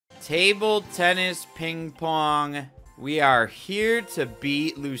Table tennis, ping pong. We are here to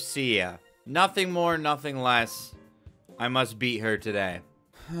beat Lucia. Nothing more, nothing less. I must beat her today.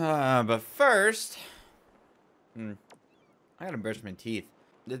 But first, I gotta brush my teeth.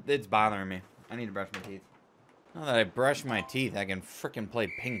 It's bothering me. I need to brush my teeth. Now that I brush my teeth, I can frickin'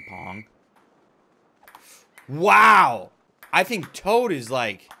 play ping pong. Wow! I think Toad is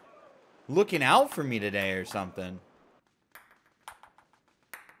like looking out for me today or something.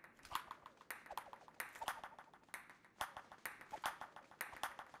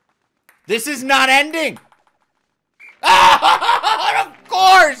 This is not ending! Of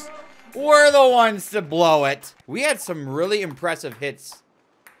course! We're the ones to blow it. We had some really impressive hits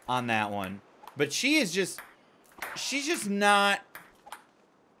on that one. But she's just not...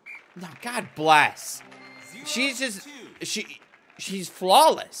 No, God bless. She's just... She's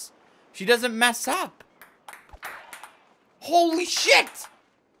flawless. She doesn't mess up. Holy shit!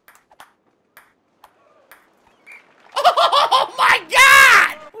 Oh my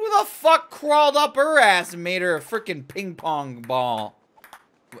God! Who the fuck crawled up her ass and made her a freaking ping pong ball?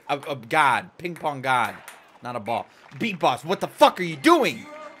 A god. Ping pong god. Not a ball. Beat Boss, what the fuck are you doing?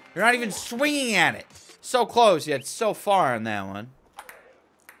 You're not even swinging at it. So close, yet so far on that one.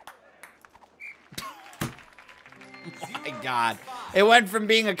 Oh my God. It went from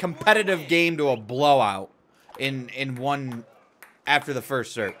being a competitive game to a blowout in one after the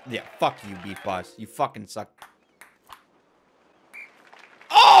first serve. Yeah, fuck you, Beat Boss. You fucking suck.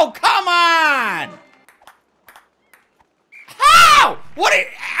 Oh, come on! How? What?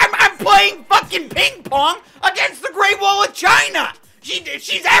 I'm playing fucking ping pong against the Great Wall of China.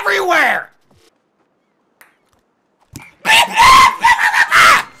 She's everywhere.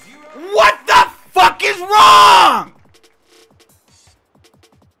 What the fuck is wrong?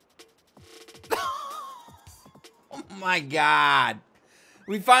 Oh my God.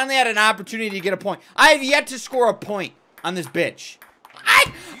 We finally had an opportunity to get a point. I have yet to score a point on this bitch.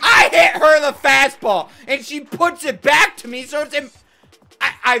 I hit her the fastball, and she puts it back to me, so it's...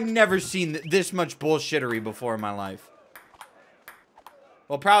 I've never seen this much bullshittery before in my life.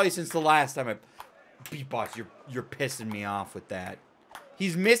 Well, probably since the last time I... Beat Boss, you're pissing me off with that.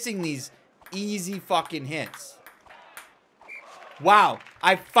 He's missing these easy fucking hits. Wow,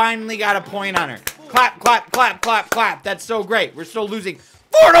 I finally got a point on her. Clap, clap, clap, clap, clap. That's so great. We're still losing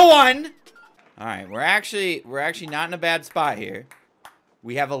 4-1. All right, we're actually not in a bad spot here.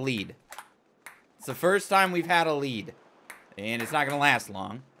 We have a lead. It's the first time we've had a lead. And it's not going to last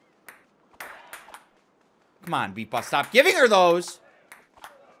long. Come on, Beat Boss. Stop giving her those.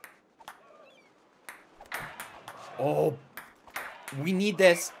 Oh. We need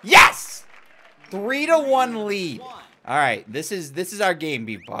this. Yes! 3-1 lead. All right. This is our game,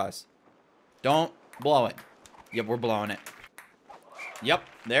 Beat Boss. Don't blow it. Yep, we're blowing it. Yep,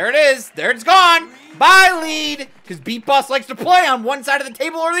 there it is. There it's gone. Bye, lead. Because Beat Boss likes to play on one side of the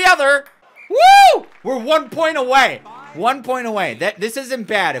table or the other. Woo! We're 1 point away. 1 point away. This isn't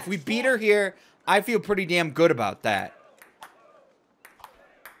bad. If we beat her here, I feel pretty damn good about that.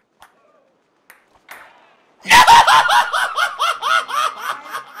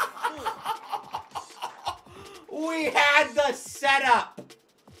 We had the setup.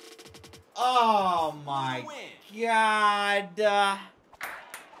 Oh, my God.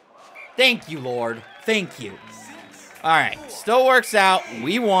 Thank you, Lord. Thank you. All right. Still works out.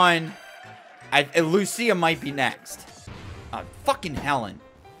 We won. Lucia might be next. Fucking Helen.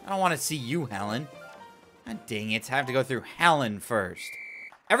 I don't want to see you, Helen. God dang it. I have to go through Helen first.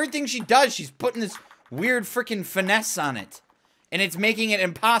 Everything she does, she's putting this weird freaking finesse on it. And it's making it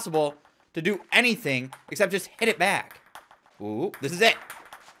impossible to do anything except just hit it back. Ooh, this is it.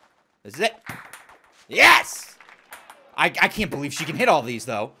 This is it. Yes! I can't believe she can hit all these,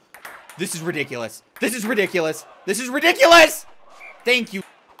 though. This is ridiculous. This is ridiculous. This is ridiculous! Thank you.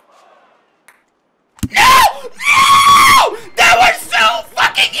 No! No! That was so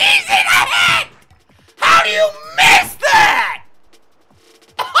fucking easy to hit! How do you miss that?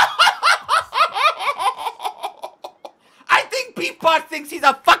 I think Beat Boss thinks he's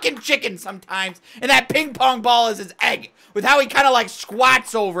a fucking chicken sometimes, and that ping pong ball is his egg, with how he kind of like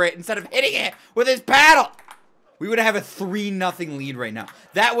squats over it instead of hitting it with his paddle. We would have a 3-0 lead right now.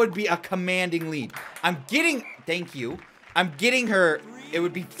 That would be a commanding lead. I'm getting... Thank you. I'm getting her... It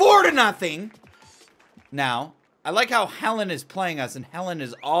would be 4-0. Now, I like how Helen is playing us, and Helen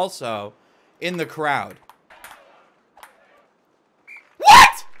is also in the crowd.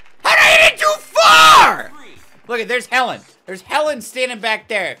 What? How did I hit it too far? Look, there's Helen. There's Helen standing back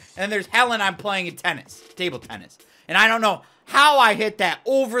there, and there's Helen I'm playing at tennis. Table tennis. And I don't know how I hit that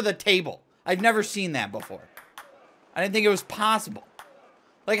over the table. I've never seen that before. I didn't think it was possible.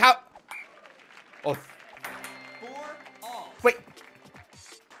 Like how? Oh. Wait.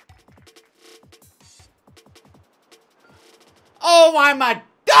 Oh, I'm a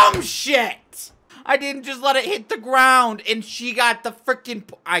dumb shit. I didn't just let it hit the ground and she got the freaking.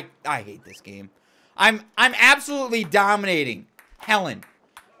 I hate this game. I'm absolutely dominating Helen.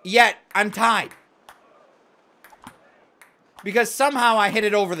 Yet I'm tied. Because somehow I hit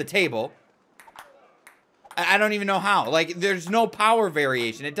it over the table. I don't even know how. Like, there's no power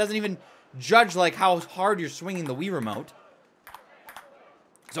variation. It doesn't even judge, like, how hard you're swinging the Wii remote.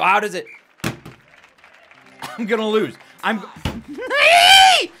 So how does it... I'm gonna lose.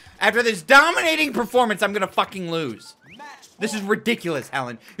 After this dominating performance, I'm gonna fucking lose. This is ridiculous,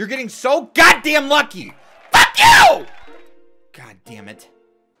 Helen. You're getting so goddamn lucky. Fuck you! God damn it.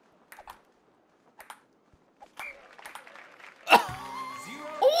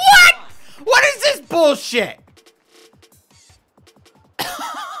 What? What is this bullshit?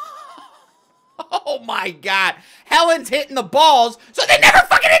 Oh my god. Helen's hitting the balls, so they never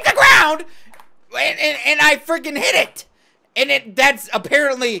fucking hit the ground! And I freaking hit it! And that's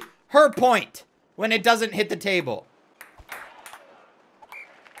apparently her point when it doesn't hit the table.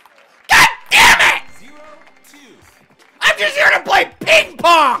 God damn it! 0-2. I'm just here to play ping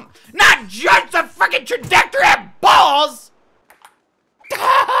pong, not judge the freaking trajectory of balls!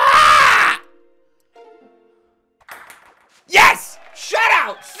 Yes!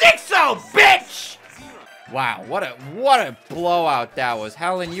 Shutout! 6-0, bitch! Wow, what a blowout that was.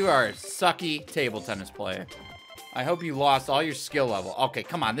 Helen, you are a sucky table tennis player. I hope you lost all your skill level. Okay,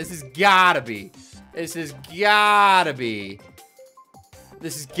 come on. This has gotta be. This has gotta be.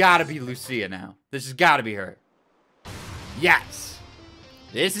 This has gotta be Lucia now. This has gotta be her. Yes.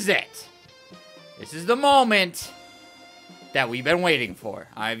 This is it. This is the moment that we've been waiting for.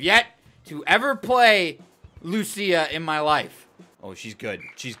 I've yet to ever play Lucia in my life. Oh, she's good.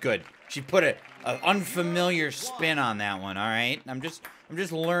 She's good. She put an unfamiliar spin on that one, all right? I'm just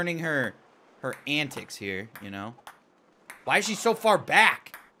learning her antics here, you know? Why is she so far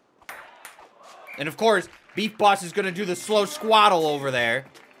back? And of course, Beef Boss is gonna do the slow squaddle over there.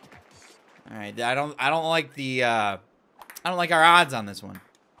 All right, I don't like the I don't like our odds on this one.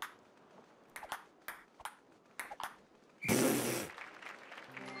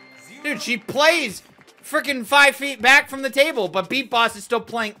 Dude, she plays freaking 5 feet back from the table, but Beat Boss is still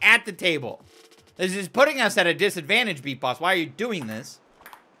playing at the table. This is putting us at a disadvantage, Beat Boss. Why are you doing this?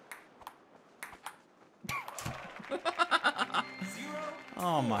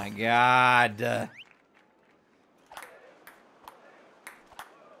 Oh my god.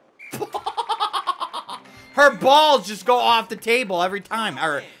 Her balls just go off the table every time.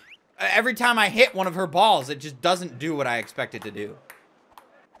 Or every time I hit one of her balls, it just doesn't do what I expect it to do.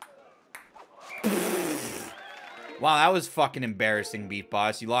 Wow, that was fucking embarrassing, Beat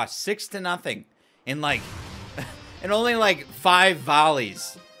Boss. You lost 6-0 in like, in only like 5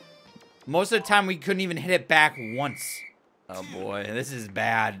 volleys. Most of the time, we couldn't even hit it back once. Oh boy, this is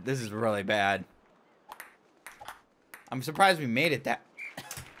bad. This is really bad. I'm surprised we made it that.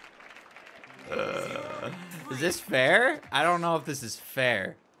 Is this fair? I don't know if this is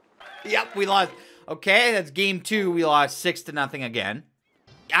fair. Yep, we lost. Okay, that's game 2. We lost 6-0 again.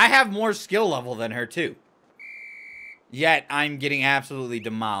 I have more skill level than her too. Yet, I'm getting absolutely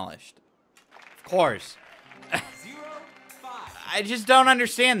demolished. Of course. I just don't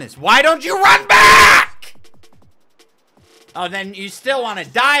understand this. Why don't you run back? Oh, then you still want to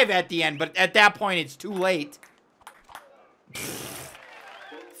dive at the end, but at that point, it's too late.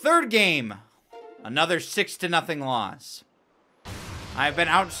 Third game. Another 6-0 loss. I've been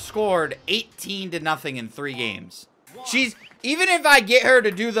outscored 18-0 in 3 games. She's, even if I get her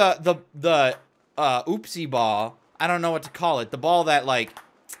to do the oopsie ball, I don't know what to call it. The ball that, like,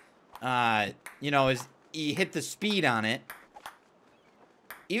 you know, is, you hit the speed on it.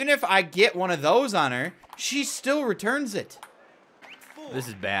 Even if I get one of those on her, she still returns it. This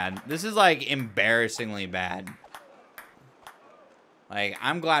is bad. This is, like, embarrassingly bad. Like,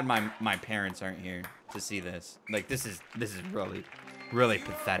 I'm glad my parents aren't here to see this. Like, this is really, really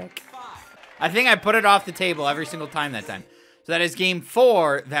pathetic. I think I put it off the table every single time that time. So that is game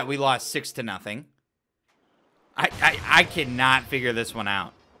 4 that we lost 6-0. I cannot figure this one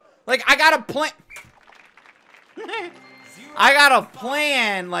out. Like, I got a plan. I got a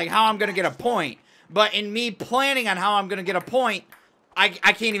plan, like, how I'm going to get a point. But in me planning on how I'm going to get a point, I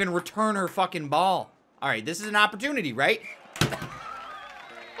can't even return her fucking ball. All right, this is an opportunity, right? This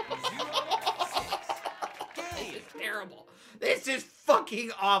is terrible. This is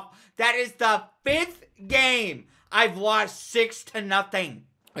fucking off. That is the 5th game I've lost 6-0.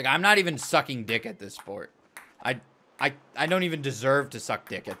 Like, I'm not even sucking dick at this sport. I don't even deserve to suck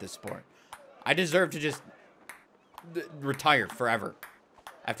dick at this sport. I deserve to just retire forever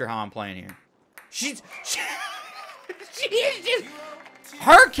after how I'm playing here. She is just...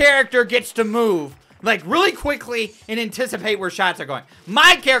 Her character gets to move, like, really quickly and anticipate where shots are going.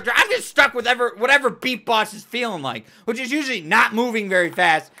 My character, I'm just stuck with whatever Beat Boss is feeling like, which is usually not moving very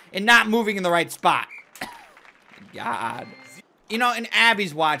fast and not moving in the right spot. God. You know, and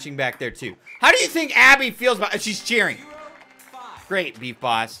Abby's watching back there, too. How do you think Abby feels about... She's cheering. Great, Beat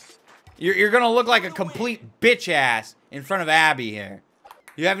Boss. You're gonna look like a complete bitch ass in front of Abby here.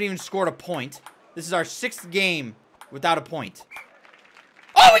 You haven't even scored a point. This is our 6th game without a point.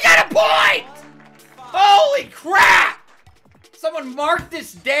 Oh, we got a point! Holy crap! Someone marked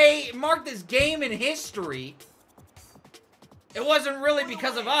this game in history. It wasn't really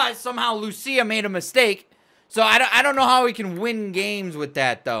because of us. Somehow Lucia made a mistake. So I don't know how we can win games with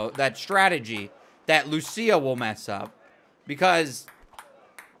that, though. That strategy that Lucia will mess up. Because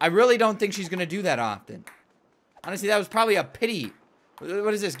I really don't think she's going to do that often. Honestly, that was probably a pity.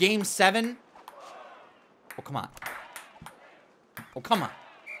 What is this, game 7? Oh, come on. Oh, come on.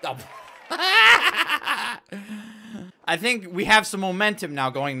 Oh. I think we have some momentum now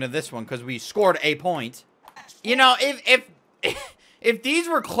going into this one because we scored a point. You know, if these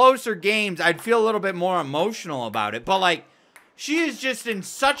were closer games, I'd feel a little bit more emotional about it. But, like, she is just in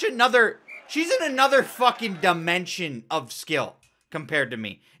such another... She's in another fucking dimension of skill compared to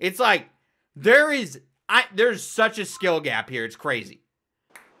me. It's like, there's such a skill gap here. It's crazy.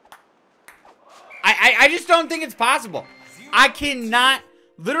 I just don't think it's possible. I cannot...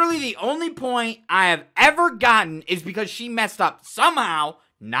 Literally, the only point I have ever gotten is because she messed up somehow.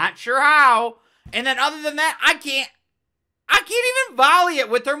 Not sure how. And then other than that, I can't even volley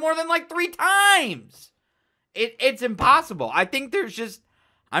it with her more than like 3 times. It's impossible. I think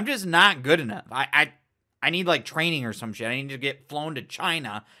I'm just not good enough. I need like training or some shit. I need to get flown to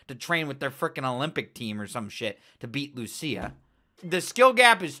China to train with their freaking Olympic team or some shit to beat Lucia. The skill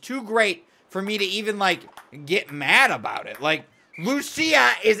gap is too great for me to even like get mad about it. Like,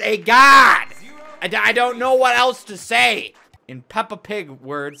 Lucia is a god. I don't know what else to say. In Peppa Pig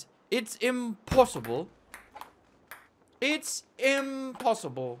words, it's impossible. It's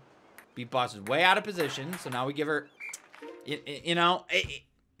impossible. Beat Boss is way out of position, so now we give her, you know,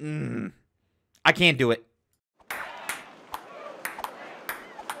 I can't do it.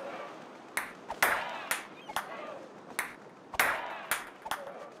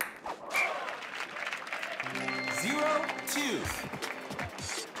 Zero, 2.